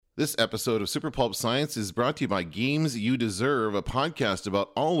This episode of Super Pulp Science is brought to you by Games You Deserve, a podcast about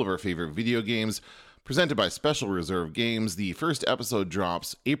all of our favorite video games, presented by Special Reserve Games. The first episode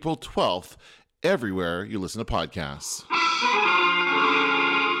drops April 12th, everywhere you listen to podcasts.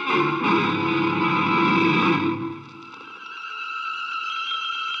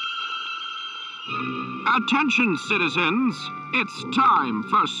 Attention, citizens! It's time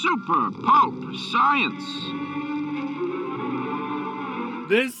for Super Pulp Science!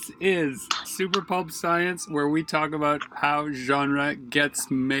 This is Super Pulp Science, where we talk about how genre gets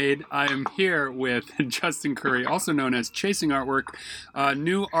made. I am here with Justin Curry, also known as Chasing Artwork,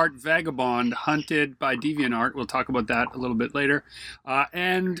 new art vagabond hunted by DeviantArt. We'll talk about that a little bit later.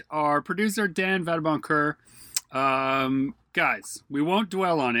 And our producer, Dan Vadaboncoeur. Guys, we won't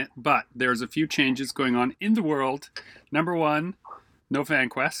dwell on it, but there's a few changes going on in the world. Number one, no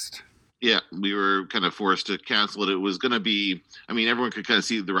FanQuest. Yeah, we were kind of forced to cancel it. It was going to be, I mean, everyone could kind of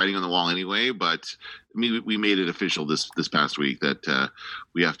see the writing on the wall anyway, but I mean, we made it official this past week that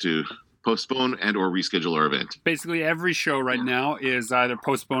we have to postpone and or reschedule our event. Basically, every show right now is either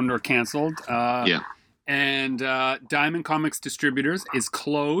postponed or canceled. And Diamond Comics Distributors is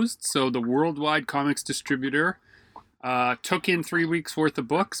closed, so the worldwide comics distributor took in 3 weeks worth of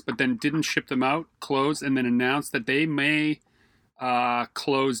books, but then didn't ship them out, closed, and then announced that they may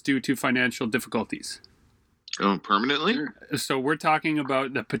close due to financial difficulties. Oh, permanently? So we're talking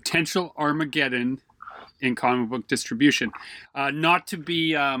about the potential Armageddon in comic book distribution. Not to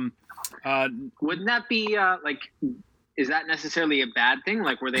be... Wouldn't that be is that necessarily a bad thing?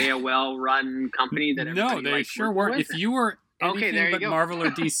 Like, were they a well-run company that everybody No, they sure were. With? If you were anything but Marvel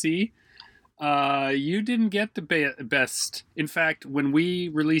or DC, you didn't get the best. In fact, when we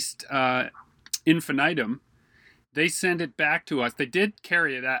released Infinitum, they sent it back to us. They did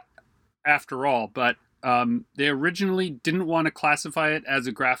carry it after all, but they originally didn't want to classify it as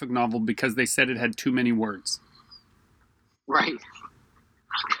a graphic novel because they said it had too many words. Right.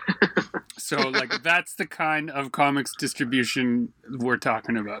 So, that's the kind of comics distribution we're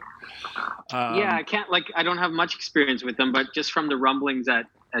talking about. I don't have much experience with them, but just from the rumblings at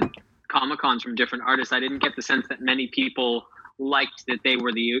Comic-Cons from different artists, I didn't get the sense that many people liked that they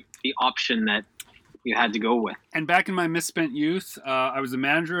were the option that you had to go with. And back in my misspent youth, I was a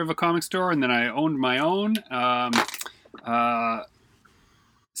manager of a comic store, and then I owned my own.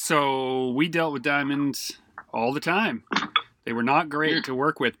 So we dealt with Diamond all the time. They were not great to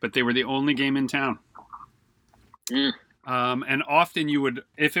work with, but they were the only game in town. And often you would,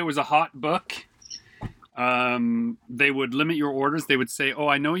 if it was a hot book, they would limit your orders. They would say, oh,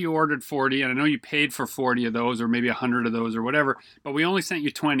 I know you ordered 40, and I know you paid for 40 of those, or maybe 100 of those, or whatever, but we only sent you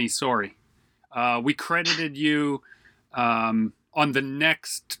 20, sorry. We credited you on the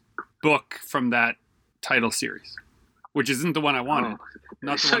next book from that title series, which isn't the one I wanted.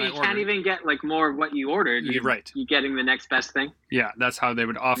 Not the so one I you ordered. Can't even get more of what you ordered. You're right. You're getting the next best thing. Yeah, that's how they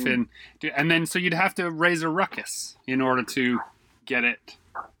would often do. And then so you'd have to raise a ruckus in order to get it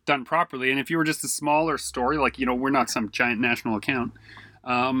done properly. And if you were just a smaller story, we're not some giant national account,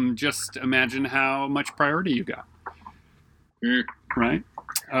 just imagine how much priority you got. Right?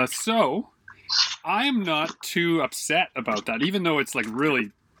 So I am not too upset about that, even though it's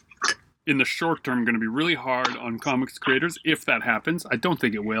really, in the short term, going to be really hard on comics creators if that happens. I don't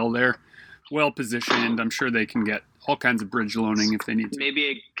think it will. They're well positioned. I'm sure they can get all kinds of bridge loaning if they need to. Maybe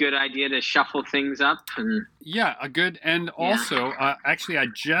a good idea to shuffle things up. Yeah, a good. And also, actually, I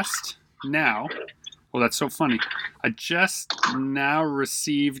just now. Well, that's so funny. I just now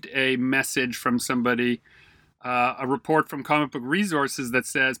received a message from somebody. A report from Comic Book Resources that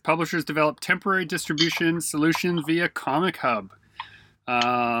says publishers develop temporary distribution solutions via Comic Hub.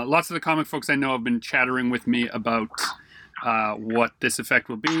 Lots of the comic folks I know have been chattering with me about what this effect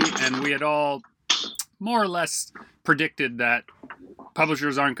will be, and we had all more or less predicted that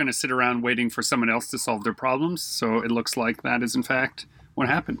publishers aren't going to sit around waiting for someone else to solve their problems, so it looks like that is in fact what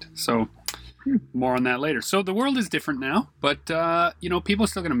happened. So more on that later. So the world is different now, but people are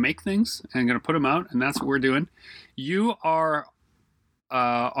still going to make things and going to put them out, and that's what we're doing. You are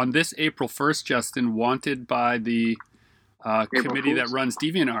on this April 1st, Justin, wanted by the committee that runs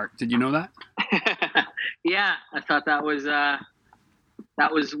DeviantArt. Did you know that? Yeah, I thought that was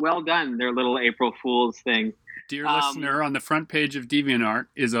well done. Their little April Fool's thing. Dear listener, on the front page of DeviantArt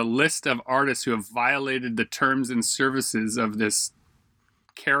is a list of artists who have violated the terms and services of this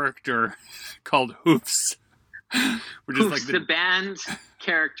character called Hoofs, which Hoofs, is the band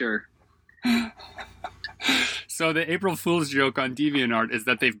character. So the April Fool's joke on DeviantArt is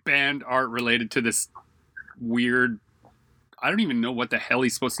that they've banned art related to this weird I don't even know what the hell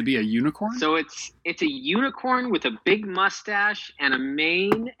he's supposed to be. A unicorn? So it's a unicorn with a big mustache and a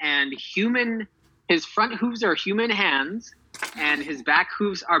mane and human. His front hooves are human hands, and his back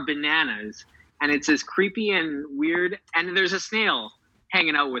hooves are bananas. And it's as creepy and weird. And there's a snail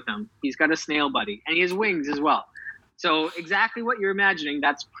hanging out with him. He's got a snail buddy, and he has wings as well. So exactly what you're imagining,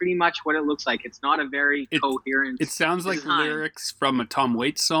 that's pretty much what it looks like. It's not a very coherent It sounds like design. lyrics from a Tom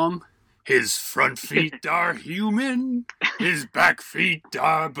Waits song. His front feet are human, his back feet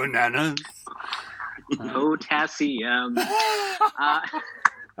are bananas. Potassium.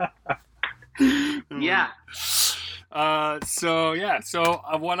 Yeah. So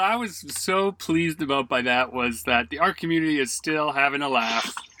what I was so pleased about by that was that the art community is still having a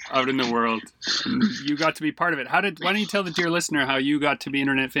laugh out in the world. You got to be part of it. Why don't you tell the dear listener how you got to be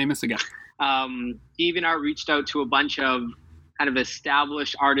internet famous again? DeviantArt reached out to a bunch of kind of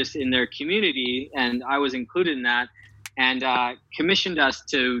established artists in their community, and I was included in that, and commissioned us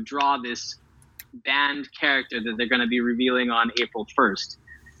to draw this banned character that they're going to be revealing on April 1st.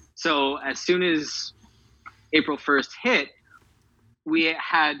 So as soon as April 1st hit, we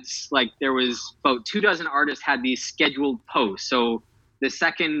had, there was about 24 artists had these scheduled posts. So the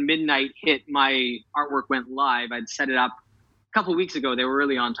second midnight hit, my artwork went live. I'd set it up a couple of weeks ago. They were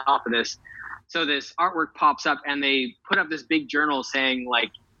really on top of this. So this artwork pops up, and they put up this big journal saying,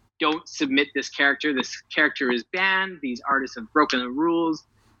 don't submit this character. This character is banned. These artists have broken the rules.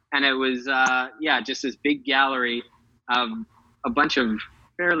 And it was, just this big gallery of a bunch of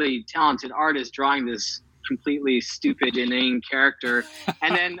fairly talented artists drawing this completely stupid, inane character.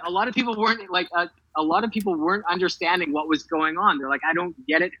 And then a lot of people weren't understanding what was going on. They're like, I don't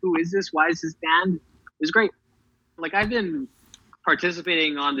get it. Who is this? Why is this banned? It was great. I've been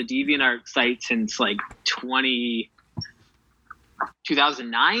participating on the DeviantArt site since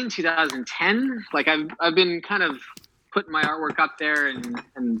 2009, 2010. I've been kind of putting my artwork up there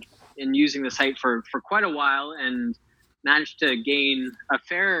and using the site for quite a while, and managed to gain a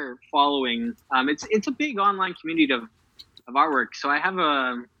fair following. It's a big online community of artwork, so I have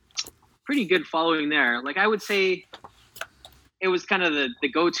a pretty good following there. I would say it was kind of the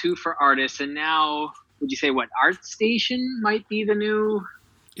go-to for artists, and now would you say ArtStation might be the new?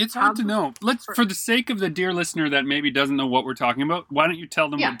 It's hard to know. For the sake of the dear listener that maybe doesn't know what we're talking about, why don't you tell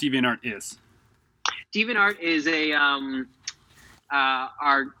them what DeviantArt is? DeviantArt is a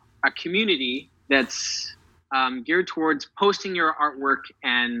community that's geared towards posting your artwork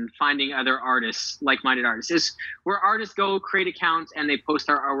and finding other artists, like-minded artists. It's where artists go create accounts and they post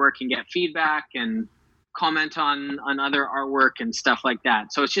their artwork and get feedback and comment on other artwork and stuff like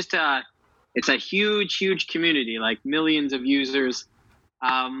that. So it's just it's a huge community, millions of users,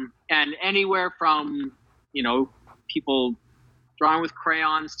 and anywhere from people drawing with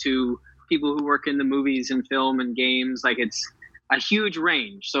crayons to people who work in the movies and film and games. It's a huge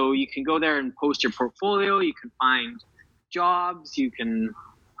range. So you can go there and post your portfolio. You can find jobs. You can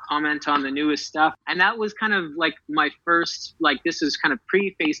comment on the newest stuff. And that was kind of my first, this is kind of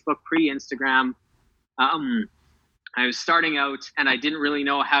pre-Facebook, pre-Instagram. I was starting out and I didn't really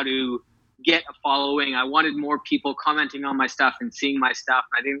know how to get a following. I wanted more people commenting on my stuff and seeing my stuff.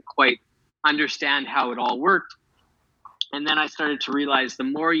 I didn't quite understand how it all worked. And then I started to realize the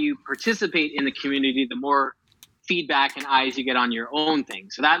more you participate in the community, the more feedback and eyes you get on your own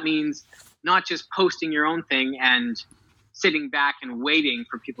thing. So that means not just posting your own thing and sitting back and waiting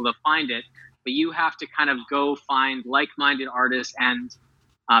for people to find it, but you have to kind of go find like-minded artists and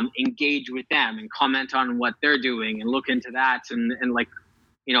engage with them and comment on what they're doing and look into that and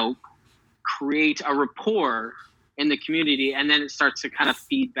create a rapport in the community, and then it starts to kind of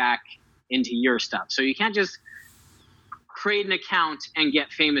feed back into your stuff. So you can't just create an account and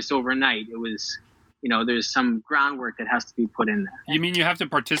get famous overnight. It was, there's some groundwork that has to be put in there. You mean you have to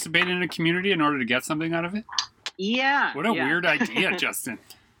participate in a community in order to get something out of it? Yeah. What a weird idea, Justin.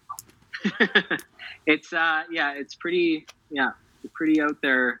 It's pretty out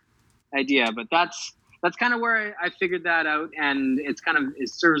there idea, but that's kind of where I figured that out, and it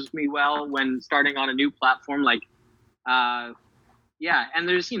serves me well when starting on a new platform. And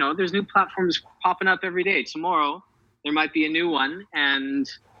there's new platforms popping up every day. Tomorrow there might be a new one, and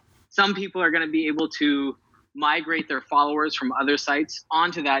some people are going to be able to migrate their followers from other sites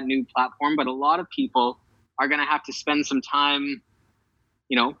onto that new platform, but a lot of people are going to have to spend some time,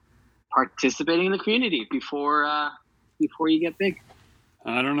 participating in the community before you get big.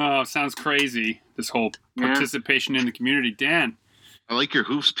 I don't know. It sounds crazy, this whole participation in the community. Dan? I like your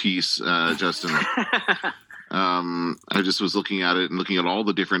hoofs piece, Justin. I just was looking at it and looking at all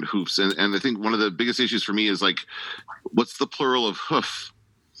the different hoofs. And I think one of the biggest issues for me is what's the plural of hoof?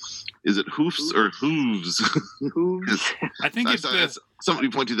 Is it hoofs or hooves? Hooves. I think somebody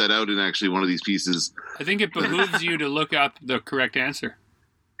pointed that out in actually one of these pieces. I think it behooves you to look up the correct answer.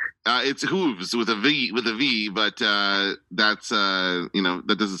 It's hooves with a V, but that's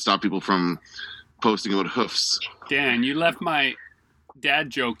that doesn't stop people from posting about hoofs. Dan, you left my dad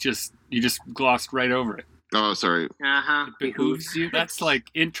joke. You just glossed right over it. Oh, sorry. It behooves you. That's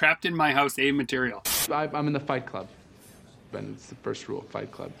like trapped in my house A material. I'm in the Fight Club. And it's the first rule of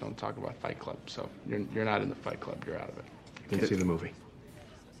Fight Club. Don't talk about Fight Club. So you're not in the Fight Club. You're out of it. Didn't see the movie.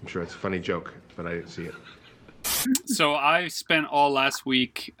 I'm sure it's a funny joke, but I didn't see it. So I spent all last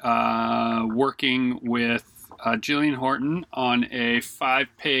week working with Gillian Horton on a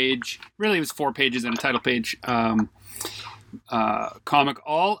 5-page, really it was 4 pages and a title page comic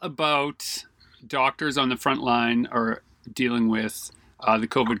all about doctors on the front line are dealing with the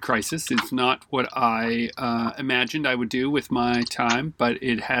COVID crisis. It's not what I imagined I would do with my time, but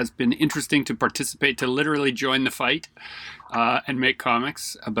it has been interesting to participate, to literally join the fight and make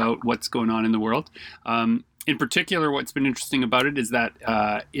comics about what's going on in the world. In particular, what's been interesting about it is that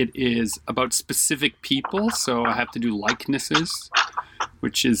it is about specific people, so I have to do likenesses,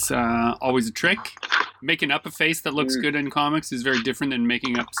 which is always a trick. Making up a face that looks good in comics is very different than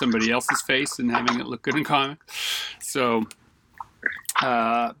making up somebody else's face and having it look good in comics. So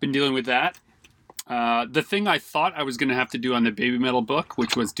been dealing with that. The thing I thought I was going to have to do on the Baby Metal book,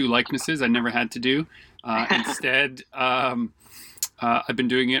 which was do likenesses, I never had to do. Instead, I've been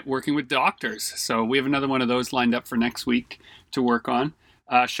doing it working with doctors. So we have another one of those lined up for next week to work on.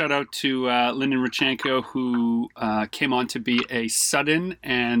 Shout out to Lyndon Rachenko, who came on to be a sudden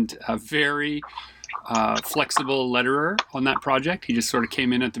and a very flexible letterer on that project. He just sort of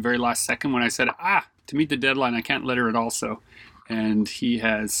came in at the very last second when I said, to meet the deadline, I can't letter it also. And he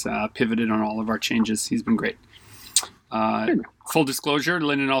has pivoted on all of our changes. He's been great. Full disclosure,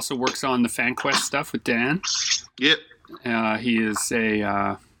 Lyndon also works on the FanQuest stuff with Dan. Yep. He is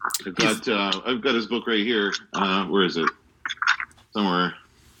a... I've got his book right here. Where is it? Somewhere.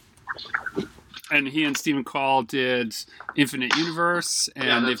 And he and Stephen Call did Infinite Universe,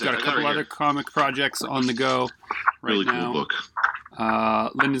 and they've got a couple other comic projects on the go right really now. Cool book.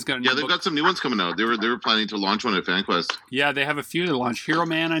 Lyndon's got a new they've got some new ones coming out. They were planning to launch one at FanQuest. Yeah, they have a few to launch. Hero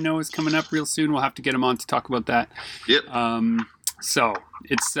Man, I know, is coming up real soon. We'll have to get him on to talk about that. Yep. So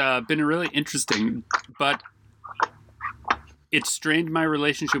it's been really interesting, but it strained my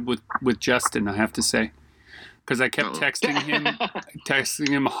relationship with Justin, I have to say, because I kept texting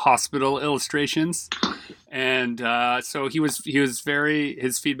him hospital illustrations, and so he was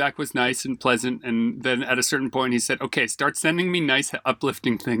his feedback was nice and pleasant, and then at a certain point he said, "Okay, start sending me nice,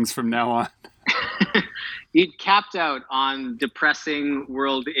 uplifting things from now on." He capped out on depressing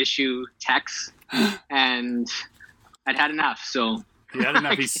world issue texts, and I'd had enough. So he had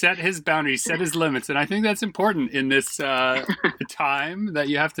enough. He set his boundaries, set his limits, and I think that's important in this time that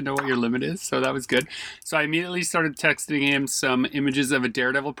you have to know what your limit is. So that was good. So I immediately started texting him some images of a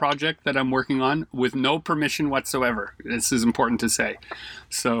Daredevil project that I'm working on with no permission whatsoever. This is important to say.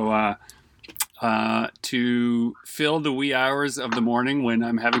 So to fill the wee hours of the morning when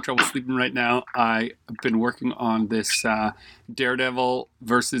I'm having trouble sleeping right now, I've been working on this Daredevil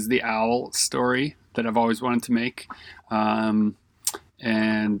versus the Owl story that I've always wanted to make.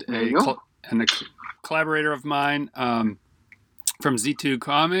 And a collaborator of mine from Z2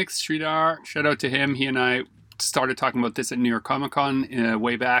 Comics, Sridhar, shout out to him. He and I started talking about this at New York Comic Con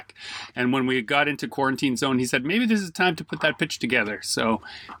way back. And when we got into Quarantine Zone, he said, maybe this is time to put that pitch together. So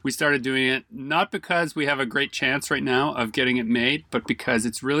we started doing it, not because we have a great chance right now of getting it made, but because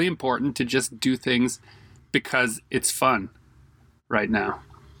it's really important to just do things because it's fun right now.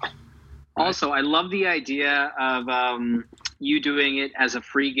 Also, I love the idea of you doing it as a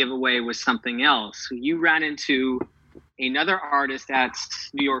free giveaway with something else. You ran into another artist at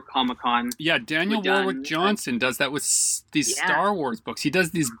New York Comic Con. Yeah, Daniel Warwick Johnson does that with these Star Wars books. He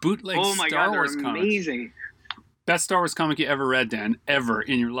does these bootleg Star Wars comics. Amazing. Best Star Wars comic you ever read, Dan, ever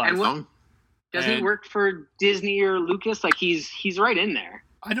in your life. Does he work for Disney or Lucas? Like he's right in there.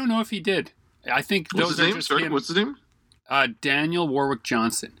 I don't know if he did. I think those are just him. What's his name? Daniel Warwick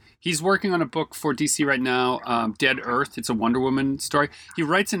Johnson. He's working on a book for DC right now, Dead Earth. It's a Wonder Woman story. He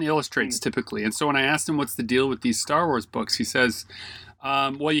writes and illustrates typically. And so when I asked him what's the deal with these Star Wars books, he says,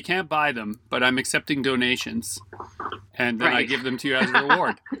 well, you can't buy them, but I'm accepting donations. And then I give them to you as a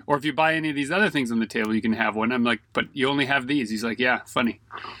reward. Or if you buy any of these other things on the table, you can have one. I'm like, but you only have these. He's like, yeah, funny.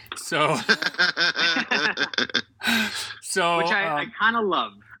 So, Which I kind of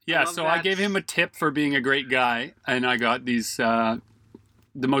love. Yeah, so I gave him a tip for being a great guy, and I got these...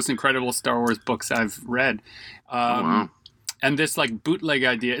 the most incredible Star Wars books I've read. Wow. And this like bootleg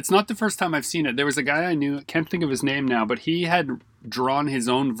idea, it's not the first time I've seen it. There was a guy I knew, I can't think of his name now, but he had drawn his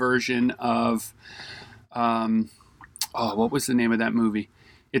own version of, what was the name of that movie?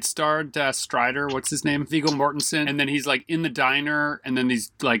 It starred Strider, what's his name? Viggo Mortensen. And then he's like in the diner, and then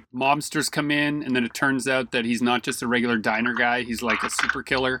these like mobsters come in, and then it turns out that he's not just a regular diner guy, he's like a super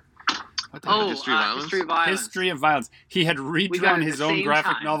killer. History of Violence? History of Violence. History of Violence. He had redrawn his own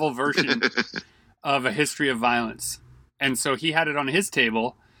graphic novel version of A History of Violence. And so he had it on his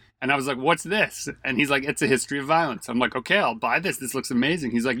table, and I was like, what's this? And he's like, it's A History of Violence. I'm like, okay, I'll buy this. This looks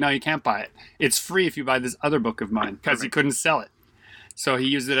amazing. He's like, no, you can't buy it. It's free if you buy this other book of mine, because he couldn't sell it. So he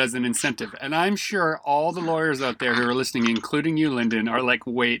used it as an incentive. And I'm sure all the lawyers out there who are listening, including you, Lyndon, are like,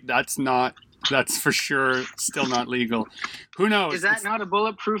 wait, that's for sure still not legal. Who knows? Is that not a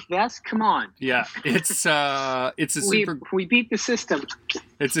bulletproof vest? Come on. Yeah, it's a super. We beat the system.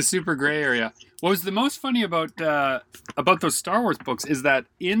 It's a super gray area. What was the most funny about those Star Wars books is that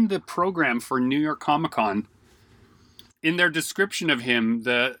in the program for New York Comic Con, in their description of him,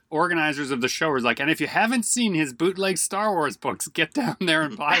 the organizers of the show were like, and if you haven't seen his bootleg Star Wars books, get down there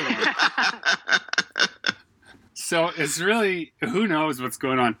and buy one. So it's really, who knows what's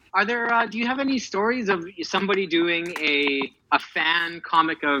going on. Are there, do you have any stories of somebody doing a fan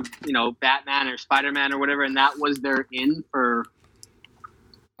comic of, Batman or Spider-Man or whatever, and that was their in for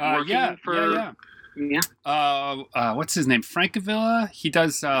Yeah. What's his name? Francavilla. He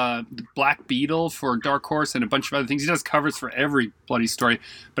does the Black Beetle for Dark Horse and a bunch of other things. He does covers for every bloody story.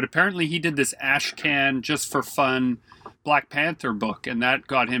 But apparently he did this Ashcan just for fun Black Panther book, and that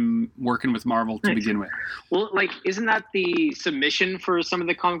got him working with Marvel to begin with. Well, like, isn't that the submission for some of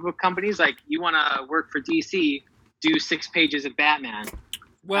the comic book companies? Like, you want to work for DC, do 6 pages of Batman.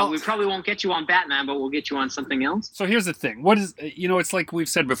 Well, we probably won't get you on Batman, but we'll get you on something else. So here's the thing. What is, it's like we've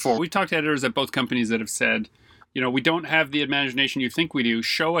said before. We've talked to editors at both companies that have said, we don't have the imagination you think we do.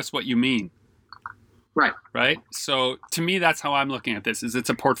 Show us what you mean. Right. So to me, that's how I'm looking at this. Is it's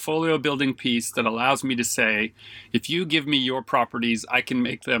a portfolio building piece that allows me to say, if you give me your properties, I can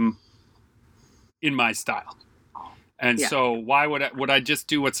make them in my style. And so why would I just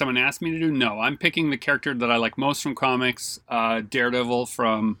do what someone asked me to do? No, I'm picking the character that I like most from comics, Daredevil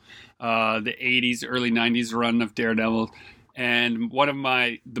from the 80s, early 90s run of Daredevil. And one of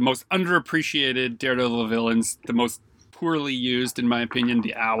the most underappreciated Daredevil villains, the most poorly used, in my opinion,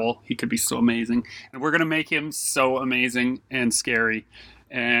 the Owl. He could be so amazing. And we're going to make him so amazing and scary.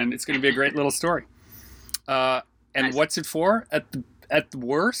 And it's going to be a great little story. And nice. What's it for? At the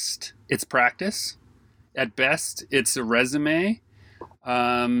worst, it's practice. At best, it's a resume.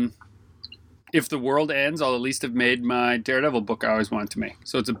 If the world ends, I'll at least have made my Daredevil book I always wanted to make.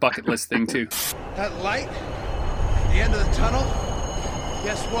 So it's a bucket list thing, too. That light at the end of the tunnel,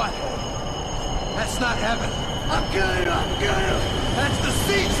 guess what? That's not heaven. I'm getting him. That's the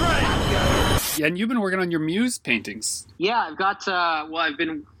sea train. Yeah, and you've been working on your Muse paintings. Yeah, I've got, I've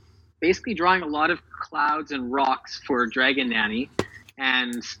been basically drawing a lot of clouds and rocks for Dragon Nanny,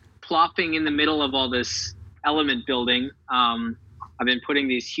 and plopping in the middle of all this element building. I've been putting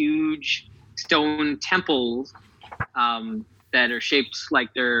these huge stone temples that are shaped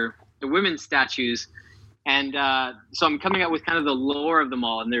like they're women's statues. And so I'm coming up with kind of the lore of them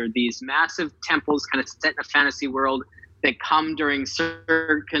all. And there are these massive temples kind of set in a fantasy world that come during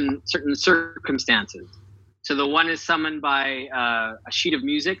certain circumstances. So the one is summoned by a sheet of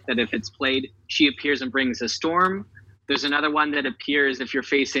music that if it's played, she appears and brings a storm. There's another one that appears if you're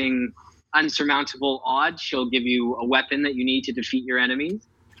facing unsurmountable odds. She'll give you a weapon that you need to defeat your enemies.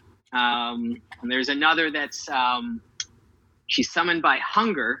 And there's another that's she's summoned by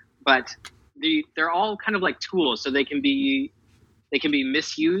hunger, but they're all kind of like tools, so they can be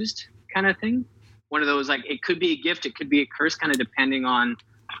misused, kind of thing. One of those, like, it could be a gift, it could be a curse, kind of depending on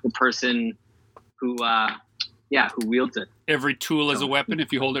the person who wields it. Every tool is a weapon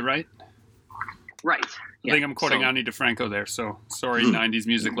if you hold it right. Right. I think I'm quoting Ani DeFranco there, so sorry, 90s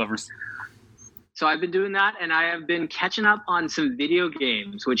music lovers. So I've been doing that, and I have been catching up on some video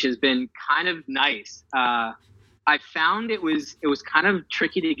games, which has been kind of nice. I found it was kind of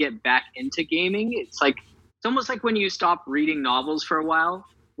tricky to get back into gaming. It's almost like when you stop reading novels for a while.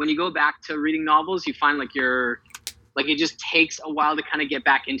 When you go back to reading novels, you find it just takes a while to kind of get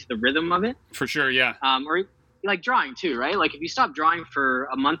back into the rhythm of it. For sure, yeah. Or like drawing too, right? Like if you stop drawing for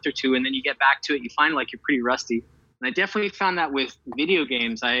a month or two and then you get back to it, you find like you're pretty rusty. And I definitely found that with video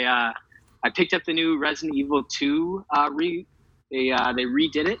games. I picked up the new Resident Evil 2 they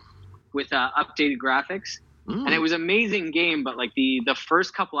redid it with updated graphics. And it was an amazing game, but like the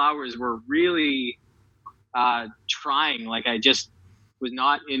first couple hours were really trying. Like I just was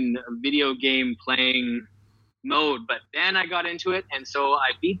not in a video game playing mode. But then I got into it, and so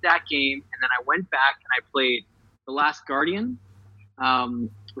I beat that game, and then I went back and I played The Last Guardian.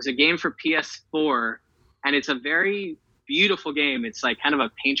 It was a game for PS4, and it's a very beautiful game. It's like kind of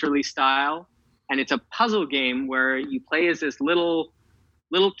a painterly style, and it's a puzzle game where you play as this little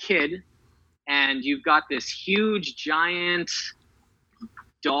kid, and you've got this huge giant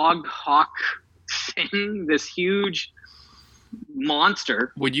dog hawk thing, this huge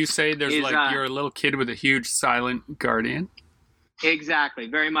monster. Would you say there's you're a little kid with a huge silent guardian? Exactly,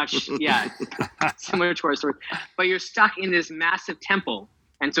 very much, yeah, similar to our story. But you're stuck in this massive temple,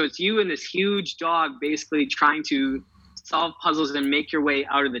 and so it's you and this huge dog basically trying to solve puzzles and make your way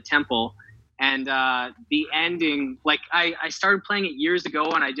out of the temple. And the ending, like I started playing it years ago,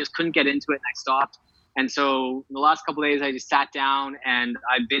 and I just couldn't get into it, and I stopped. And so the last couple of days, I just sat down and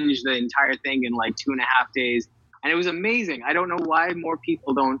I binged the entire thing in like 2.5 days, and it was amazing. I don't know why more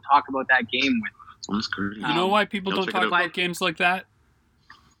people don't talk about that game with. That's great. You know why people don't talk about games like that?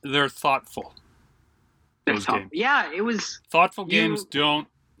 They're thoughtful. Those games. Yeah, it was... Thoughtful games don't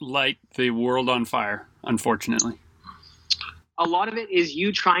light the world on fire, unfortunately. A lot of it is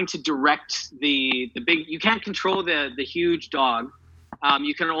you trying to direct the big... You can't control the huge dog.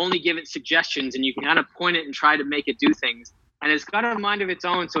 You can only give it suggestions, and you can kind of point it and try to make it do things. And it's got a mind of its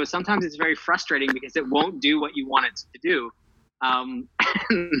own, so sometimes it's very frustrating because it won't do what you want it to do.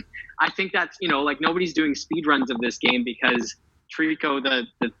 I think that's, like nobody's doing speed runs of this game because Trico,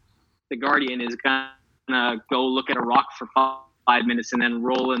 the Guardian, is gonna go look at a rock for 5 minutes and then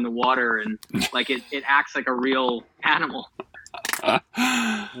roll in the water, and like it acts like a real animal.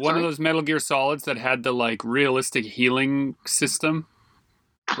 One of those Metal Gear Solids that had the like realistic healing system,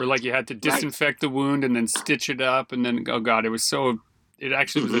 where like you had to disinfect the wound and then stitch it up, and then it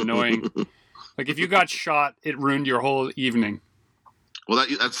actually was annoying. Like if you got shot, it ruined your whole evening. Well,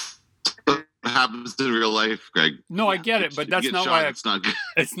 that's what happens in real life, Greg. No, I get it, but that's not why it's not good.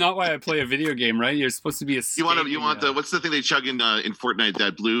 It's not why I play a video game, right? You're supposed to be a. You want the what's the thing they chug in Fortnite?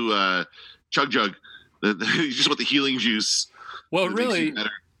 That blue chug jug. You just want the healing juice. Well, really,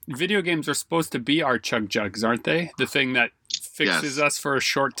 video games are supposed to be our chug jugs, aren't they? The thing that fixes us for a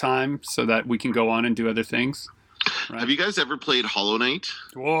short time so that we can go on and do other things. Right? Have you guys ever played Hollow Knight?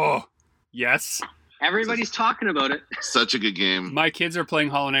 Whoa, yes. Everybody's talking about it. Such a good game. My kids are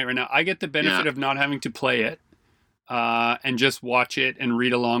playing Hollow Knight right now. I get the benefit of not having to play it and just watch it and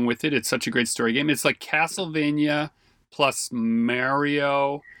read along with it. It's such a great story game. It's like Castlevania plus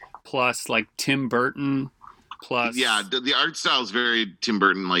Mario plus like Tim Burton plus... Yeah, the art style is very Tim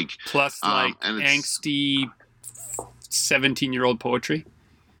Burton-like. Plus like angsty 17-year-old poetry.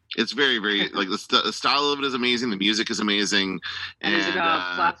 It's very, very like the style of it is amazing. The music is amazing, and is it a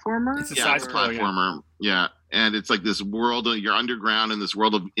platformer? It's a side platformer. Yeah, and it's like this world. You're underground in this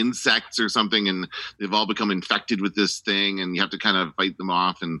world of insects or something, and they've all become infected with this thing, and you have to kind of fight them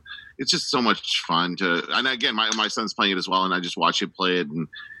off. And it's just so much fun to. And again, my son's playing it as well, and I just watch him play it, and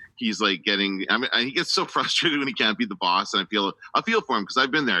he's like getting. I mean, he gets so frustrated when he can't beat the boss, and I feel for him because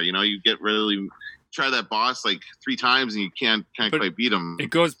I've been there. You get really. Try that boss like 3 times and you can't quite beat him. It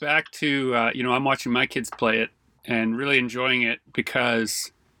goes back to I'm watching my kids play it and really enjoying it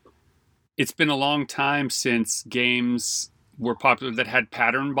because it's been a long time since games were popular that had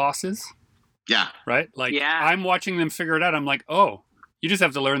pattern bosses. Yeah. Right? Like I'm watching them figure it out. I'm like, oh, you just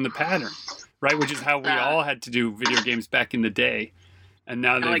have to learn the pattern, right? Which is how we all had to do video games back in the day. And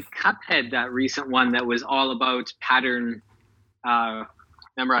now like Cuphead, that recent one that was all about pattern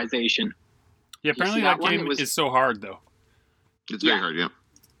memorization. Yeah, apparently that game is so hard, though. It's very hard, yeah.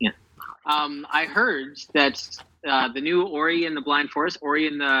 Yeah. I heard that the new Ori and the Blind Forest, Ori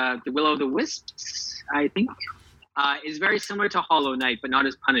and the Will-o'-the-Wisps, I think, is very similar to Hollow Knight, but not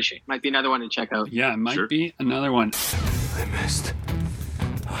as punishing. Might be another one to check out. Yeah, it might be another one. I missed.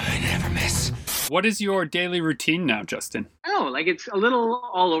 I never miss. What is your daily routine now, Justin? Oh, like it's a little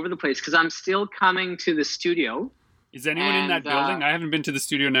all over the place because I'm still coming to the studio. Is anyone in that building? I haven't been to the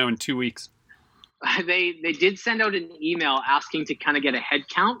studio now in 2 weeks. They did send out an email asking to kind of get a head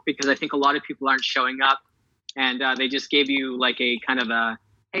count because I think a lot of people aren't showing up, and they just gave you like a kind of a,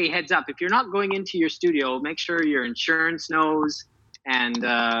 hey, heads up, if you're not going into your studio, make sure your insurance knows, and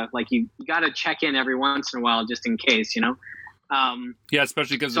like you got to check in every once in a while just in case, Yeah,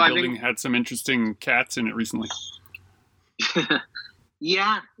 especially because the building had some interesting cats in it recently.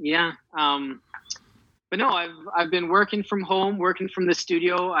 Yeah. But no, I've been working from home, working from the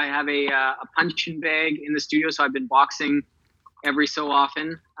studio. I have a punching bag in the studio, so I've been boxing every so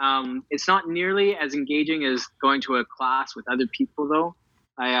often. It's not nearly as engaging as going to a class with other people, though.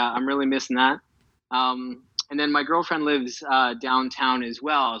 I'm really missing that. And then my girlfriend lives downtown as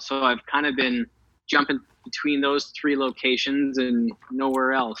well, so I've kind of been jumping between those 3 locations and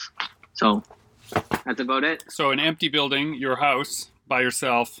nowhere else. So that's about it. So an empty building, your house by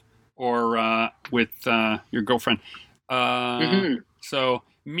yourself, or with your girlfriend. So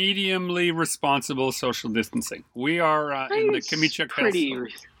mediumly responsible social distancing. We are in the Kamichuk household.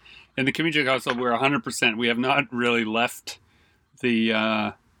 In the Kamichuk household, we're 100%. We have not really left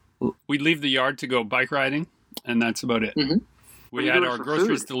the. We leave the yard to go bike riding, and that's about it. We had our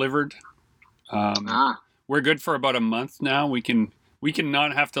groceries delivered. We're good for about a month now. We can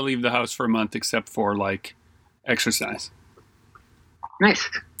not have to leave the house for a month except for like exercise. Nice.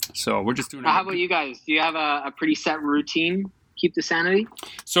 So we're just doing. How about you guys? Do you have a pretty set routine? Keep the sanity.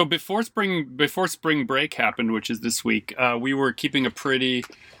 So before spring break happened, which is this week, we were keeping a pretty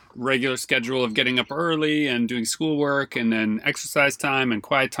regular schedule of getting up early and doing schoolwork, and then exercise time and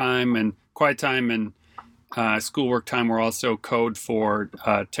quiet time and schoolwork time were also code for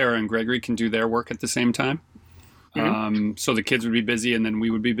Tara and Gregory can do their work at the same time. So the kids would be busy and then we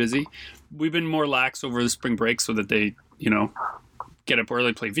would be busy. We've been more lax over the spring break so that they, get up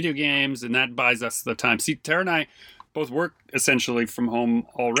early, play video games, and that buys us the time. See, Tara and I both work essentially from home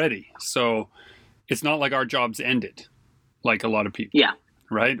already. So it's not like our jobs ended like a lot of people. Yeah.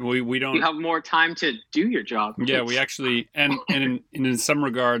 Right? We don't. You have more time to do your job. Yeah, we actually, and in some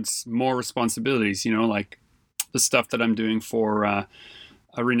regards, more responsibilities, like the stuff that I'm doing for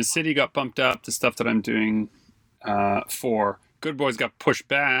Arena City got bumped up. The stuff that I'm doing for Good Boys got pushed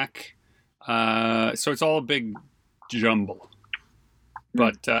back. So it's all a big jumble.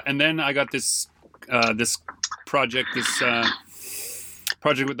 But, and then I got this project with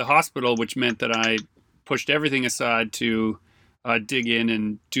the hospital, which meant that I pushed everything aside to dig in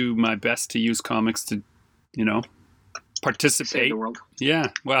and do my best to use comics to, participate. Save the world. Yeah.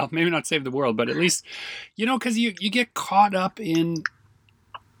 Well, maybe not save the world, but at least, because you get caught up in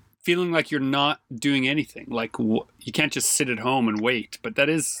feeling like you're not doing anything. Like you can't just sit at home and wait, but that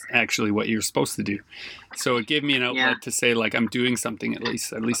is actually what you're supposed to do. So it gave me an outlet to say, like, I'm doing something at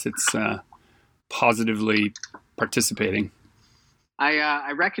least. At least it's positively participating.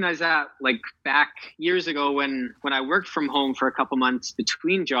 I recognize that like back years ago when I worked from home for a couple months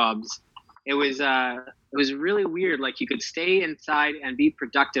between jobs, it was really weird. Like you could stay inside and be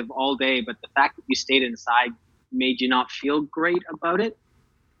productive all day, but the fact that you stayed inside made you not feel great about it.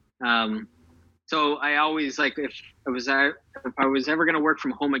 So I always like if I was ever going to work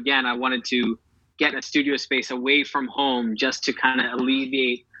from home again, I wanted to get a studio space away from home just to kind of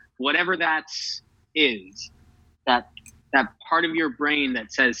alleviate whatever that is. That part of your brain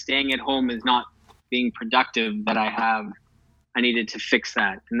that says staying at home is not being productive that I needed to fix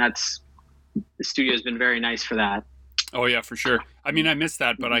that. And the studio has been very nice for that. Oh yeah, for sure. I mean, I miss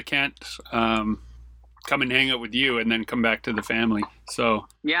that, but I can't come and hang out with you and then come back to the family. So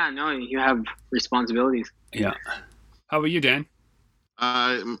yeah, no, you have responsibilities. Yeah. How about you, Dan?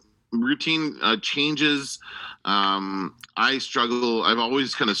 Routine changes. I struggle. I've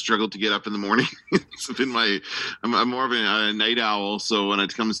always kind of struggled to get up in the morning. It's been I'm more of a night owl. So when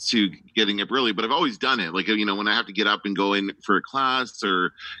it comes to getting up early, but I've always done it. Like, when I have to get up and go in for a class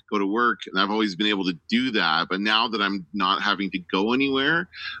or go to work, and I've always been able to do that. But now that I'm not having to go anywhere,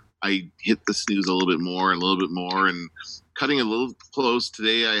 I hit the snooze a little bit more and cutting a little close.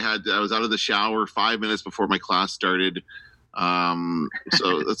 Today I was out of the shower 5 minutes before my class started.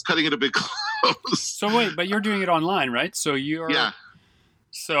 So that's cutting it a bit close. So wait, but you're doing it online, right? So you're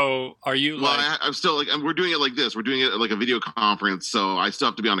So are you I'm still we're doing it like this. We're doing it like a video conference. So I still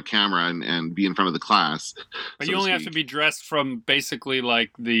have to be on a camera and be in front of the class. But you only have to be dressed from basically like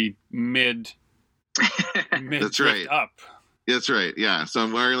the mid That's right. up. That's right. Yeah. So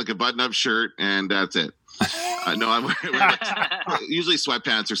I'm wearing like a button-up shirt and that's it. No, I'm wearing usually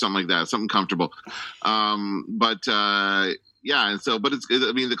sweatpants or something like that, something comfortable. Yeah, and so, but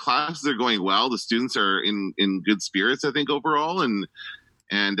the classes are going well. The students are in good spirits, I think, overall, and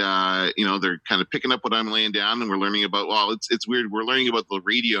they're kind of picking up what I'm laying down, and we're learning about. Well, it's weird. We're learning about the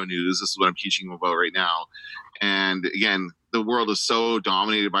radio news. This is what I'm teaching them about right now. And again, the world is so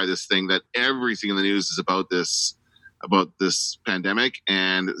dominated by this thing that everything in the news is about this pandemic,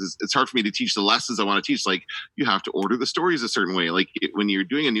 and it's hard for me to teach the lessons I want to teach. Like, you have to order the stories a certain way. Like when you're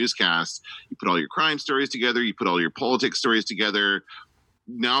doing a newscast, you put all your crime stories together, you put all your politics stories together.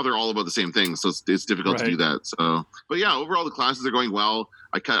 Now they're all about the same thing, so it's difficult to do that. So, but yeah, overall the classes are going well.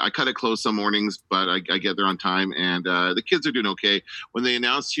 I cut it close some mornings, but I get there on time, and the kids are doing okay. When they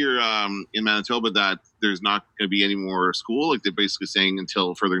announced here in Manitoba that there's not going to be any more school, like they're basically saying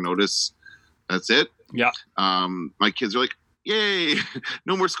until further notice, that's it. Yeah. My kids are like, yay,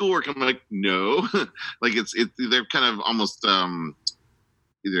 no more schoolwork. I'm like, no. Like they're kind of almost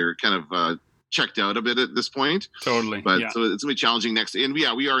they're kind of checked out a bit at this point. Totally. But yeah. so it's gonna be challenging next. And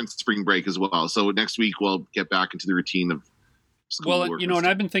yeah, we are in spring break as well. So next week we'll get back into the routine of school. Well, you know, and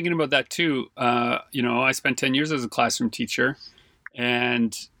I've been thinking about that too. You know, I spent 10 years as a classroom teacher,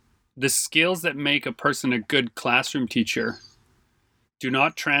 and the skills that make a person a good classroom teacher do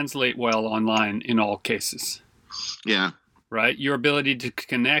not translate well online in all cases. Yeah. Right? Your ability to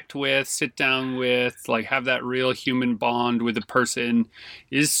connect with, sit down with, like have that real human bond with a person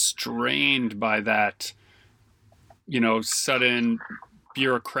is strained by that, you know, sudden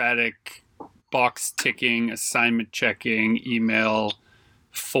bureaucratic box ticking, assignment checking, email,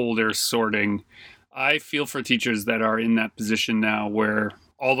 folder sorting. I feel for teachers that are in that position now where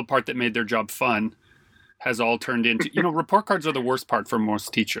all the part that made their job fun has all turned into, you know, report cards are the worst part for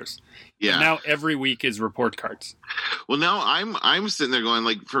most teachers. Yeah. And now every week is report cards. Well, now I'm sitting there going,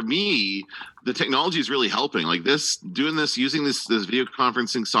 like, for me, the technology is really helping. Like using this video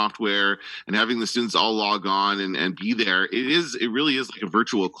conferencing software and having the students all log on and be there. It really is like a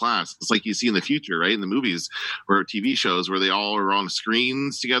virtual class. It's like you see in the future, right? In the movies or TV shows where they all are on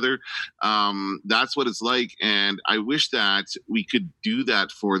screens together. That's what it's like. And I wish that we could do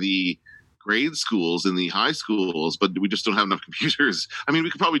that for the grade schools and the high schools, but we just don't have enough computers. I mean,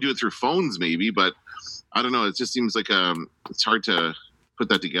 we could probably do it through phones maybe, but I don't know. It just seems like it's hard to put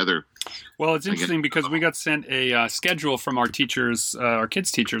that together. Well, it's interesting because we got sent a schedule from our teachers, our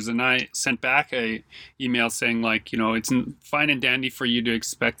kids' teachers, and I sent back a email saying, like, you know, it's fine and dandy for you to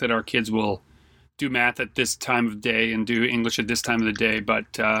expect that our kids will do math at this time of day and do English at this time of the day, but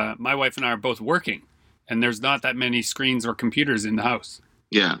my wife and I are both working, and there's not that many screens or computers in the house.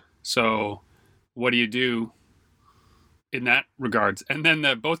 Yeah. So what do you do in that regards? And then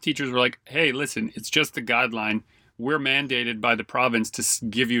both teachers were like, hey, listen, it's just the guideline. We're mandated by the province to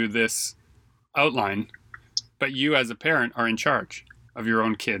give you this outline, but you as a parent are in charge of your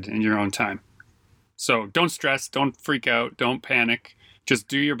own kid and your own time. So don't stress, don't freak out, don't panic. Just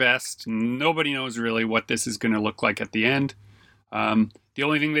do your best. Nobody knows really what this is going to look like at the end. The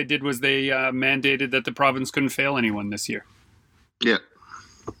only thing they did was they mandated that the province couldn't fail anyone this year. Yeah.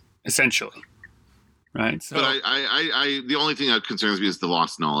 Essentially. Right. So, but I the only thing that concerns me is the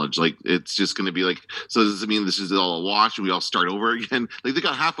lost knowledge. Like, it's just going to be like, so does it mean this is all a wash and we all start over again? Like, they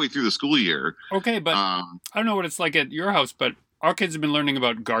got halfway through the school year. Okay, but I don't know what it's like at your house, but our kids have been learning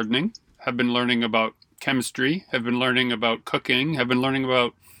about gardening, have been learning about chemistry, have been learning about cooking, have been learning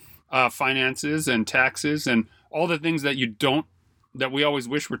about finances and taxes and all the things that that we always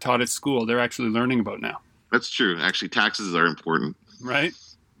wish were taught at school. They're actually learning about now. That's true. Actually, taxes are important. Right.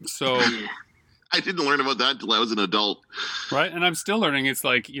 So I didn't learn about that until I was an adult. Right. And I'm still learning. It's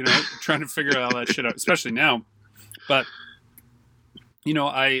like, you know, trying to figure all that shit out, especially now. But, you know,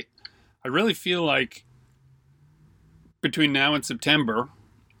 I really feel like between now and September,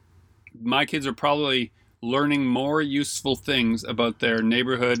 my kids are probably learning more useful things about their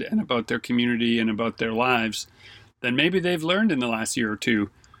neighborhood and about their community and about their lives than maybe they've learned in the last year or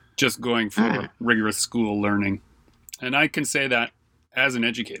two, just going for rigorous school learning. And I can say that as an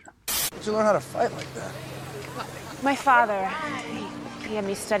educator. Did you learn how to fight like that? My father, he had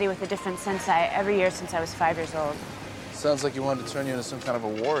me study with a different sensei every year since I was 5 years old. Sounds like you wanted to turn you into some kind of a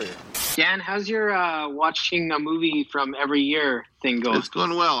warrior. Dan, how's your watching a movie from every year thing going? It's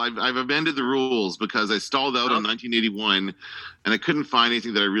going well. I've amended the rules because I stalled out on 1981 and I couldn't find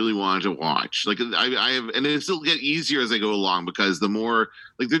anything that I really wanted to watch. Like, I have, and it still get easier as I go along because the more,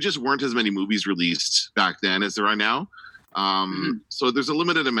 like, there just weren't as many movies released back then as there are now. So there's a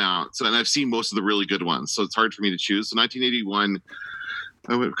limited amount. So, and I've seen most of the really good ones. So it's hard for me to choose. So 1981,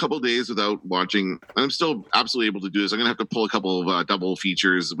 I went a couple of days without watching. I'm still absolutely able to do this. I'm going to have to pull a couple of double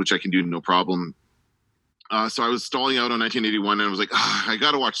features, which I can do no problem. So I was stalling out on 1981 and I was like, I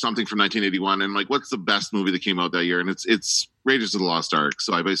got to watch something from 1981. And like, what's the best movie that came out that year? And it's Raiders of the Lost Ark.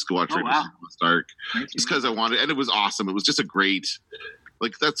 So I basically watched Raiders of the Lost Ark just because I wanted, and it was awesome. It was just a great,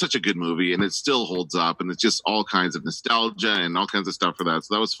 like, that's such a good movie and it still holds up and it's just all kinds of nostalgia and all kinds of stuff for that.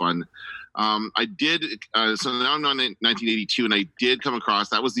 So that was fun. I did, so now I'm on 1982 and I did come across,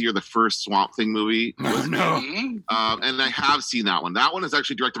 that was the year the first Swamp Thing movie was made. And I have seen that one. That one is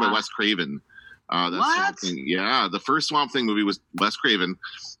actually directed by Wes Craven. What? Yeah, the first Swamp Thing movie was Wes Craven.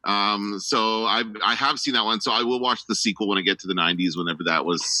 So I have seen that one. So I will watch the sequel when I get to the 90s, whenever that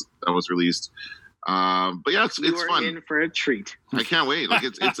was released. But yeah, it's fun. In for a treat. I can't wait. Like,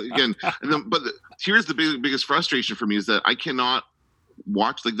 it's again. Here's the biggest frustration for me is that I cannot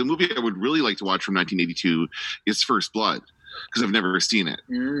watch, like, the movie I would really like to watch from 1982 is First Blood because I've never seen it.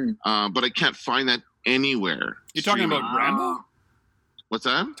 But I can't find that anywhere. You're talking about Rambo? What's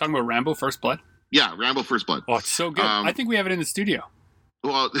that? Talking about Rambo First Blood? Yeah, Rambo First Blood. Oh, it's so good. I think we have it in the studio.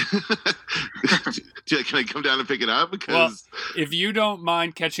 Well, can I come down and pick it up? Because if you don't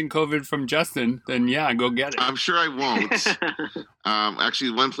mind catching COVID from Justin, then yeah, go get it. I'm sure I won't. Actually,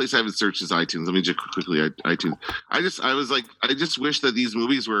 one place I haven't searched is iTunes. Let me just quickly iTunes. I just wish that these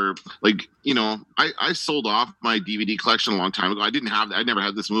movies were like, I sold off my DVD collection a long time ago. I never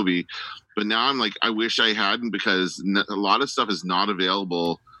had this movie, but now I'm like, I wish I hadn't, because a lot of stuff is not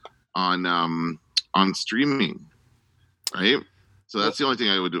available on streaming, right? So that's the only thing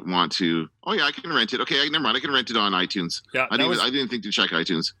I would want to. Oh yeah, I can rent it. Okay, never mind. I can rent it on iTunes. Yeah, I didn't think to check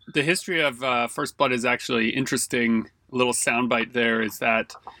iTunes. The history of First Blood is actually interesting. A little soundbite there is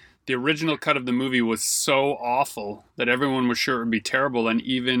that the original cut of the movie was so awful that everyone was sure it would be terrible, and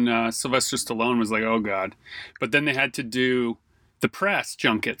even Sylvester Stallone was like, "Oh God!" But then they had to do the press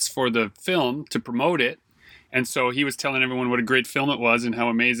junkets for the film to promote it, and so he was telling everyone what a great film it was and how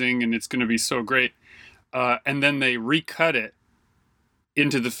amazing and it's going to be so great. And then they recut it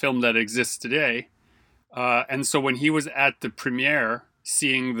into the film that exists today. And so when he was at the premiere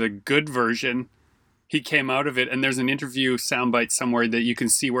seeing the good version, he came out of it, and there's an interview soundbite somewhere that you can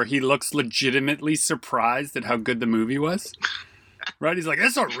see where he looks legitimately surprised at how good the movie was. Right? He's like,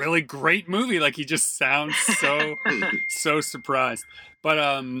 "That's a really great movie." Like, he just sounds so surprised.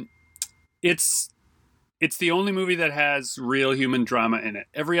 But it's the only movie that has real human drama in it.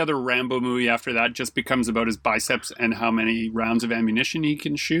 Every other Rambo movie after that just becomes about his biceps and how many rounds of ammunition he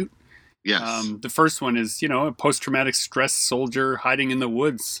can shoot. Yes. The first one is, a post-traumatic stress soldier hiding in the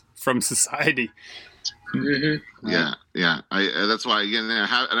woods from society. Mm-hmm. Yeah. That's why, again,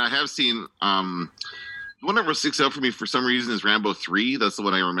 I have seen the one that sticks out for me for some reason is Rambo 3. That's the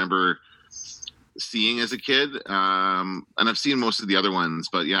one I remember seeing as a kid, and I've seen most of the other ones,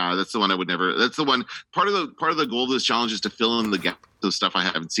 but yeah, that's the one I would never. That's the one. Part of the goal of this challenge is to fill in the gap of stuff I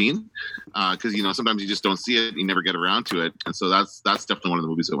haven't seen, because sometimes you just don't see it, you never get around to it, and so that's definitely one of the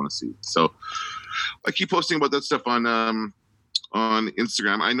movies I want to see. So I keep posting about that stuff on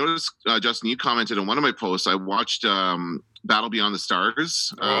Instagram. I noticed, Justin, you commented on one of my posts. I watched Battle Beyond the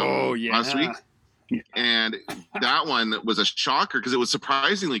Stars last week. And that one was a shocker because it was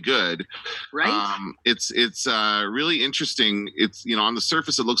surprisingly good. Right. It's really interesting. It's, on the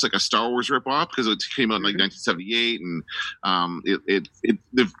surface, it looks like a Star Wars ripoff because it came out in like 1978. And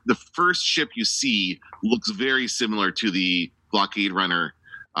the first ship you see looks very similar to the Blockade Runner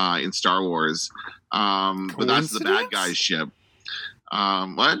in Star Wars. But that's the bad guy's ship.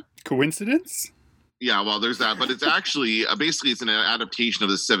 What? Coincidence? Yeah, well, there's that, but it's actually basically it's an adaptation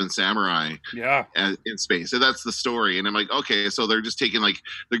of the Seven Samurai. Yeah, in space. So that's the story, and I'm like, okay, so they're just taking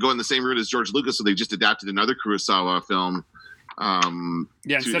they're going the same route as George Lucas, so they just adapted another Kurosawa film.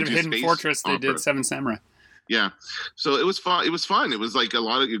 Instead of Hidden Fortress, they did Seven Samurai. Yeah, so it was fun. It was like a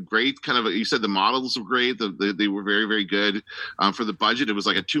lot of great kind of. You said the models were great. They were very, very good. For the budget, it was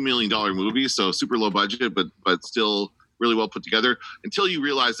like a $2 million movie, so super low budget, but still really well put together, until you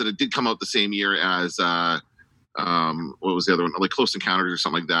realize that it did come out the same year as what was the other one, like Close Encounters or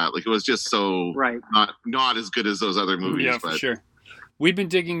something like that. Like, it was just so not as good as those other movies. Yeah, for sure. We've been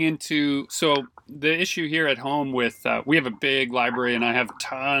digging into, so the issue here at home with we have a big library, and I have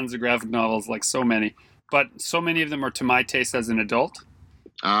tons of graphic novels, like so many, but so many of them are to my taste as an adult,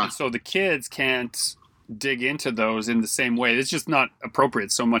 and so the kids can't dig into those in the same way. It's just not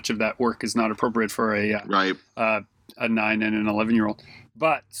appropriate. So much of that work is not appropriate for a 9 and an 11-year-old.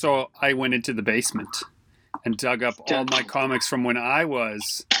 But so I went into the basement and dug up all my comics from when I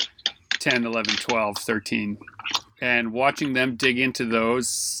was 10, 11, 12, 13, and watching them dig into those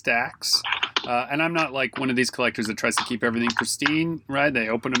stacks. And I'm not like one of these collectors that tries to keep everything pristine, right? They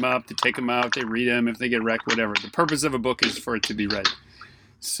open them up, they take them out, they read them. If they get wrecked, whatever. The purpose of a book is for it to be read.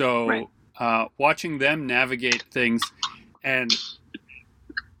 So watching them navigate things, and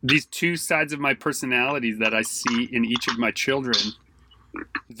these two sides of my personalities that I see in each of my children,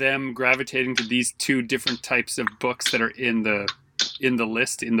 them gravitating to these two different types of books that are in the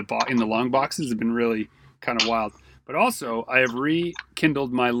list in the long boxes, have been really kind of wild. But also, I have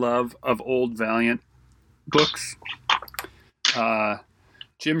rekindled my love of old Valiant books.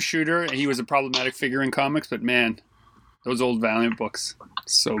 Jim Shooter, he was a problematic figure in comics, but man, those old Valiant books,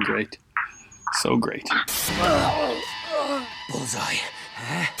 so great, so great. Bullseye.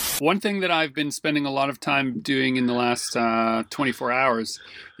 One thing that I've been spending a lot of time doing in the last 24 hours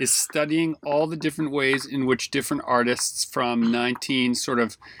is studying all the different ways in which different artists from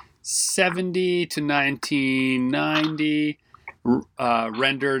 1970 to 1990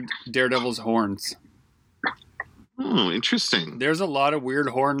 rendered Daredevil's horns. Oh, interesting. There's a lot of weird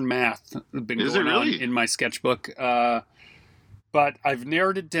horn math been going on in my sketchbook. But I've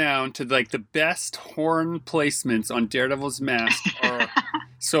narrowed it down to like the best horn placements on Daredevil's mask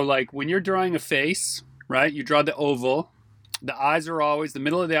So like when you're drawing a face, right? You draw the oval. The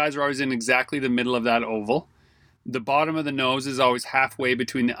middle of the eyes are always in exactly the middle of that oval. The bottom of the nose is always halfway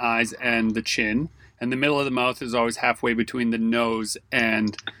between the eyes and the chin. And the middle of the mouth is always halfway between the nose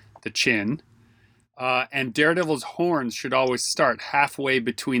and the chin. And Daredevil's horns should always start halfway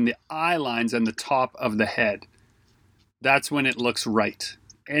between the eye lines and the top of the head. That's when it looks right.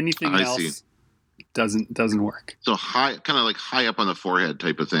 Anything else doesn't work. So high, kind of like high up on the forehead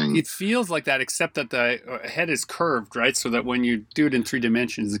type of thing. It feels like that, except that the head is curved, right? So that when you do it in 3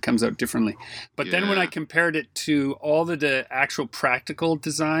 dimensions, it comes out differently. But then when I compared it to all the actual practical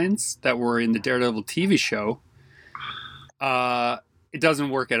designs that were in the Daredevil TV show, it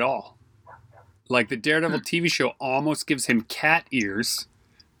doesn't work at all. Like the Daredevil TV show almost gives him cat ears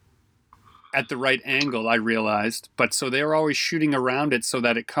at the right angle, I realized. But so they were always shooting around it so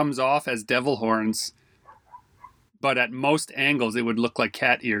that it comes off as devil horns. But at most angles, it would look like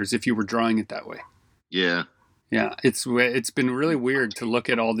cat ears if you were drawing it that way. Yeah. Yeah, it's been really weird to look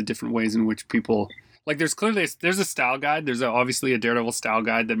at all the different ways in which people... Like there's a style guide. There's obviously a Daredevil style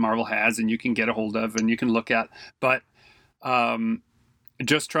guide that Marvel has and you can get a hold of and you can look at. But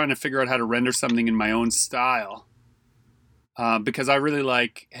just trying to figure out how to render something in my own style. Because I really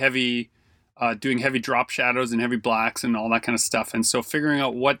like doing heavy drop shadows and heavy blacks and all that kind of stuff. And so figuring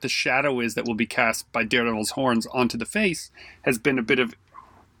out what the shadow is that will be cast by Daredevil's horns onto the face has been a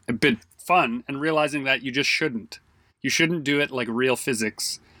bit fun, and realizing that you just shouldn't. You shouldn't do it like real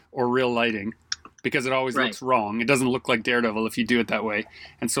physics or real lighting because it always looks wrong. It doesn't look like Daredevil if you do it that way.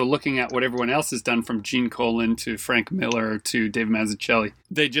 And so looking at what everyone else has done, from Gene Colan to Frank Miller to Dave Mazzucchelli,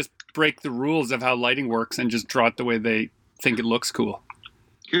 they just break the rules of how lighting works and just draw it the way they think it looks cool.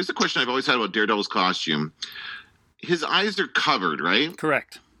 Here's the question I've always had about Daredevil's costume. His eyes are covered, right?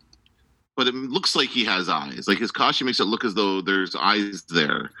 Correct. But it looks like he has eyes. Like his costume makes it look as though there's eyes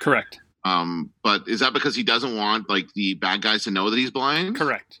there. Correct. But is that because he doesn't want like the bad guys to know that he's blind?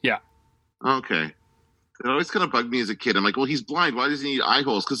 Correct. Yeah. Okay. It always kind of bugged me as a kid. I'm like, well, he's blind. Why does he need eye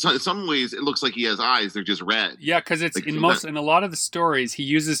holes? Because in some ways it looks like he has eyes. They're just red. Yeah, because it's like, in a lot of the stories, he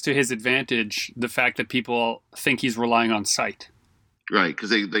uses to his advantage the fact that people think he's relying on sight. Right, because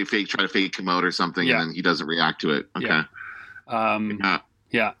they try to fake him out or something, and then he doesn't react to it. Okay.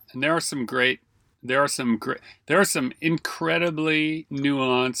 Yeah. And there are some incredibly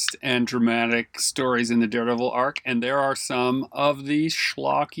nuanced and dramatic stories in the Daredevil arc, and there are some of the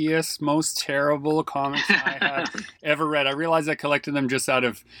schlockiest, most terrible comics I have ever read. I realize I collected them just out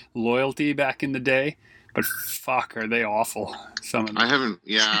of loyalty back in the day, but fuck, are they awful? Some of them. I haven't.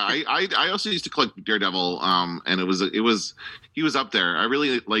 Yeah, I also used to collect Daredevil, and he was up there. I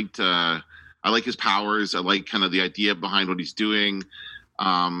really liked. I like his powers. I like kind of the idea behind what he's doing.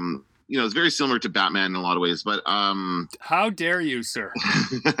 It's very similar to Batman in a lot of ways. But how dare you, sir?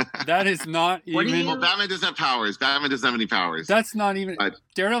 That is not even. Well, Batman doesn't have powers. Batman doesn't have any powers. That's not even.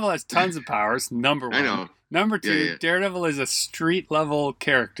 Daredevil has tons of powers. Number one. I know. Number two, Daredevil is a street level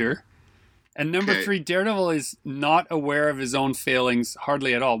character. And number 3, Daredevil is not aware of his own failings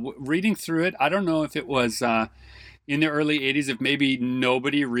hardly at all. Reading through it, I don't know if it was in the early 80s, if maybe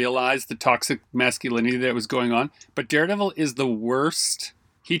nobody realized the toxic masculinity that was going on. But Daredevil is the worst.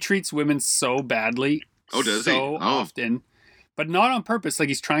 He treats women so badly. Oh, does he? Often. But not on purpose. Like,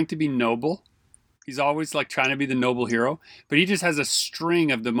 he's trying to be noble. He's always, like, trying to be the noble hero. But he just has a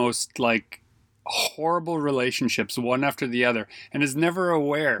string of the most, like, horrible relationships one after the other, and is never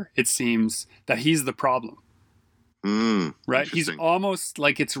aware, it seems, that he's the problem. Right? He's almost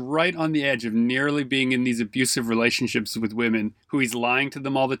like it's right on the edge of nearly being in these abusive relationships with women who he's lying to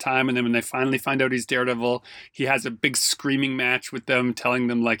them all the time, and then when they finally find out he's Daredevil, he has a big screaming match with them, telling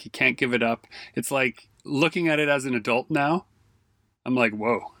them like he can't give it up. It's like, looking at it as an adult now, I'm like,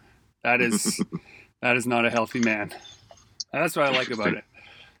 whoa, that is not a healthy man. And that's what I like about it.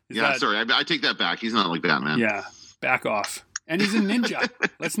 Sorry, I take that back. He's not like Batman. Yeah, back off. And he's a ninja.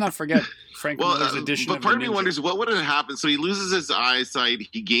 Let's not forget Frank Miller's edition but of part of me wonders what would have happened. So he loses his eyesight.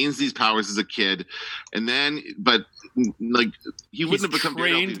 He gains these powers as a kid, and then, but like he wouldn't have become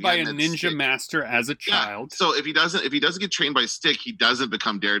trained by a ninja master as a child. Yeah. So if he doesn't get trained by Stick, he doesn't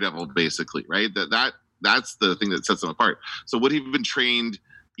become Daredevil, basically, right? That's the thing that sets him apart. So would he have been trained?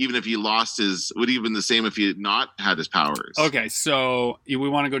 Even if he lost would he have been the same if he had not had his powers? Okay, so we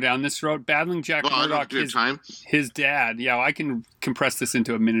want to go down this road. Battling Jack Murdock, his dad. Yeah, I can compress this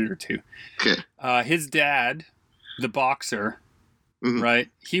into a minute or two. Okay. His dad, the boxer, right?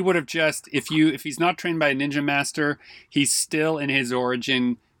 He would have just, if he's not trained by a ninja master, he's still in his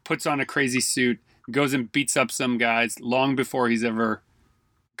origin, puts on a crazy suit, goes and beats up some guys long before he's ever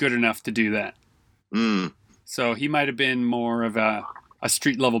good enough to do that. So he might have been more of a a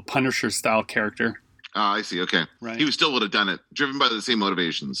street level Punisher style character. I see. Okay. Right. He still would have done it, driven by the same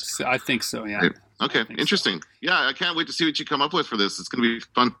motivations. So I think so, yeah. Right. Okay, interesting. So. Yeah, I can't wait to see what you come up with for this. It's going to be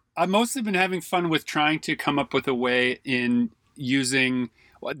fun. I've mostly been having fun with trying to come up with a way in using...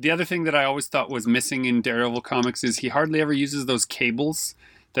 The other thing that I always thought was missing in Daredevil comics is he hardly ever uses those cables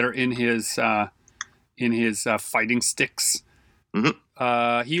that are in his fighting sticks.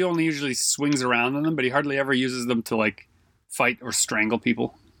 Mm-hmm. He only usually swings around on them, but he hardly ever uses them to like fight or strangle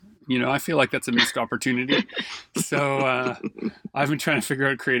people. You know, I feel like that's a missed opportunity. So I've been trying to figure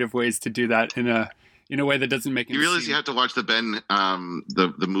out creative ways to do that in a way that doesn't make. You realize you have to watch the Ben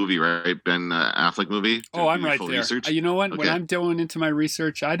the movie, right? Ben Affleck movie. Oh, I'm right there. Research. You know what? Okay. When I'm going into my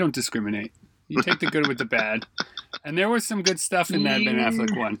research, I don't discriminate. You take the good with the bad. And there was some good stuff in that Ben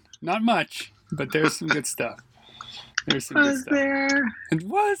Affleck one. Not much, but there's some good stuff. There's some good stuff. It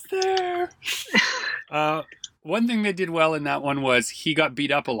was there. One thing they did well in that one was he got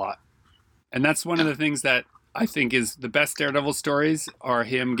beat up a lot. And that's one of the things that I think is the best Daredevil stories are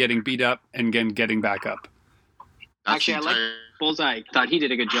him getting beat up and getting back up. Actually, I like Bullseye. Thought he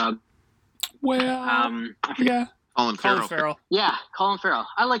did a good job. Well, yeah. Colin Farrell. Yeah, Colin Farrell.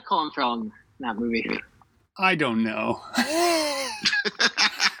 I like Colin Farrell in that movie. I don't know. I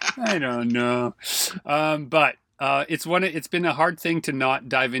don't know. But it's been a hard thing to not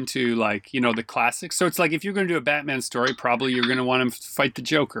dive into, like, you know, the classics. So it's like if you're going to do a Batman story, probably you're going to want him to fight the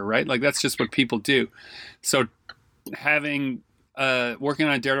Joker, right? Like that's just what people do. So having working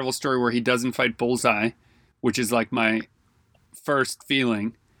on a Daredevil story where he doesn't fight Bullseye, which is like my first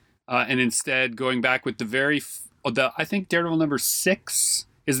feeling, and instead going back with I think Daredevil number 6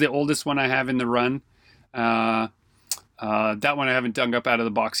 is the oldest one I have in the run. That one I haven't dug up out of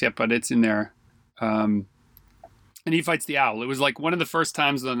the box yet, but it's in there. And he fights the Owl. It was like one of the first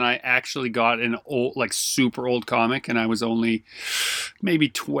times that I actually got an old, like super old comic, and I was only maybe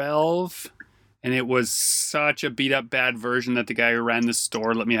 12. And it was such a beat up bad version that the guy who ran the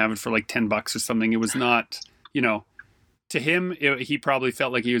store let me have it for like $10 or something. It was not, you know, to him, he probably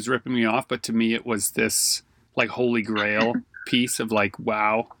felt like he was ripping me off. But to me, it was this like holy grail piece of like,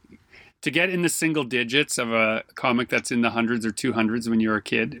 wow. To get in the single digits of a comic that's in the hundreds or 200s when you're a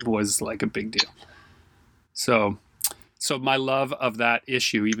kid was like a big deal. So my love of that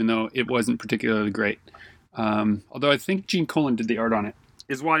issue, even though it wasn't particularly great, although I think Gene Colan did the art on it,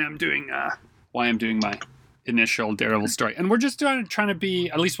 is why I'm doing my initial Daredevil story. And we're just trying to be,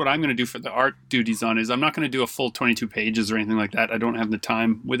 at least what I'm going to do for the art duties on is I'm not going to do a full 22 pages or anything like that. I don't have the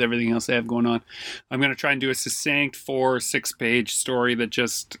time with everything else I have going on. I'm going to try and do a succinct 4 or 6 page story that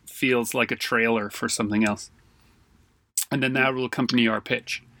just feels like a trailer for something else. And then that will accompany our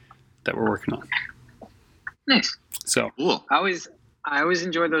pitch that we're working on. Nice. So cool. I always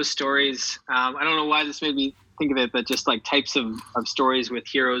enjoy those stories. I don't know why this made me think of it, but just like types of stories with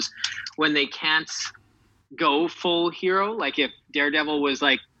heroes when they can't go full hero. Like if Daredevil was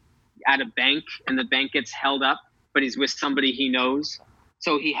like at a bank and the bank gets held up, but he's with somebody he knows,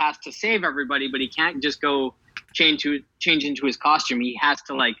 so he has to save everybody, but he can't just go change into his costume. He has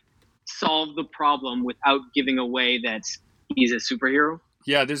to like solve the problem without giving away that he's a superhero.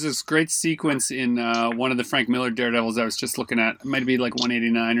 Yeah, there's this great sequence in one of the Frank Miller Daredevils I was just looking at. It might be like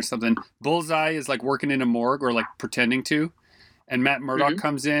 189 or something. Bullseye is like working in a morgue or like pretending to. And Matt Murdock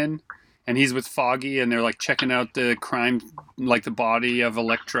comes in and he's with Foggy and they're like checking out the crime, like the body of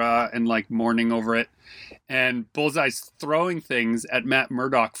Elektra and like mourning over it. And Bullseye's throwing things at Matt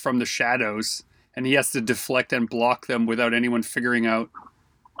Murdock from the shadows and he has to deflect and block them without anyone figuring out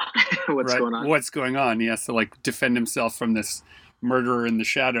what's going on. He has to like defend himself from this murderer in the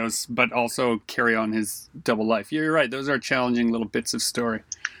shadows, but also carry on his double life. You're right. Those are challenging little bits of story.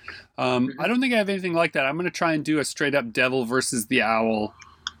 I don't think I have anything like that. I'm going to try and do a straight up Devil versus the Owl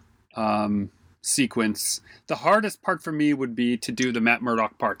sequence. The hardest part for me would be to do the Matt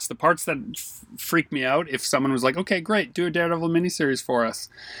Murdock parts. The parts that freak me out if someone was like, okay, great, do a Daredevil miniseries for us.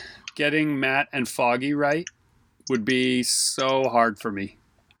 Getting Matt and Foggy right would be so hard for me.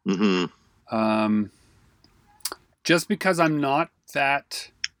 Just because I'm not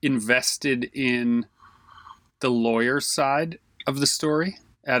that invested in the lawyer side of the story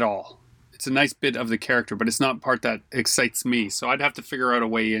at all. It's a nice bit of the character, but it's not part that excites me. So I'd have to figure out a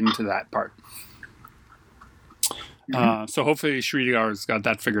way into that part. So hopefully Sridhar's got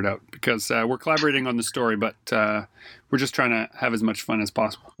that figured out because we're collaborating on the story, but we're just trying to have as much fun as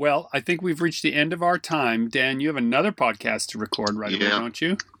possible. Well, I think we've reached the end of our time. Dan, you have another podcast to record right away, don't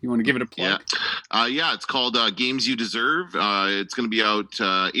you? You want to give it a plug? Yeah, it's called Games You Deserve. It's going to be out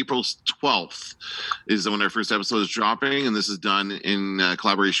April 12th is when our first episode is dropping, and this is done in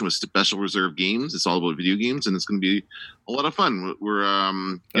collaboration with Special Reserve Games. It's all about video games, and it's going to be a lot of fun. We're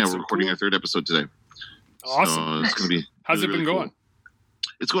recording our third episode today. Awesome. So it's going to be. How's it been going? Cool.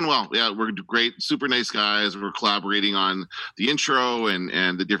 It's going well. Yeah, we're great, super nice guys. We're collaborating on the intro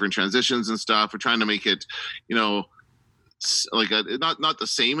and the different transitions and stuff. We're trying to make it, like not the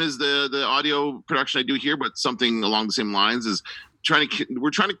same as the audio production I do here, but something along the same lines. We're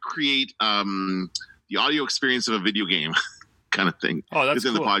trying to create the audio experience of a video game. Kind of thing. Oh, that's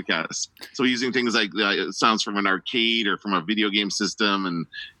within cool. the podcast. So using things like sounds from an arcade or from a video game system and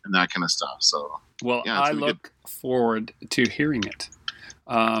that kind of stuff. So I look forward to hearing it.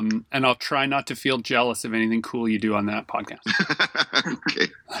 And I'll try not to feel jealous of anything cool you do on that podcast. Okay.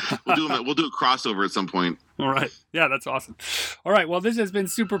 We'll do a crossover at some point. All right. Yeah, that's awesome. All right. Well, this has been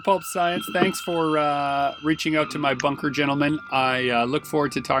Super Pulp Science. Thanks for reaching out to my bunker gentleman. I look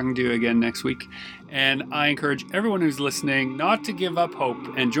forward to talking to you again next week. And I encourage everyone who's listening not to give up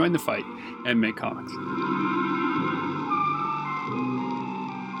hope and join the fight and make comics.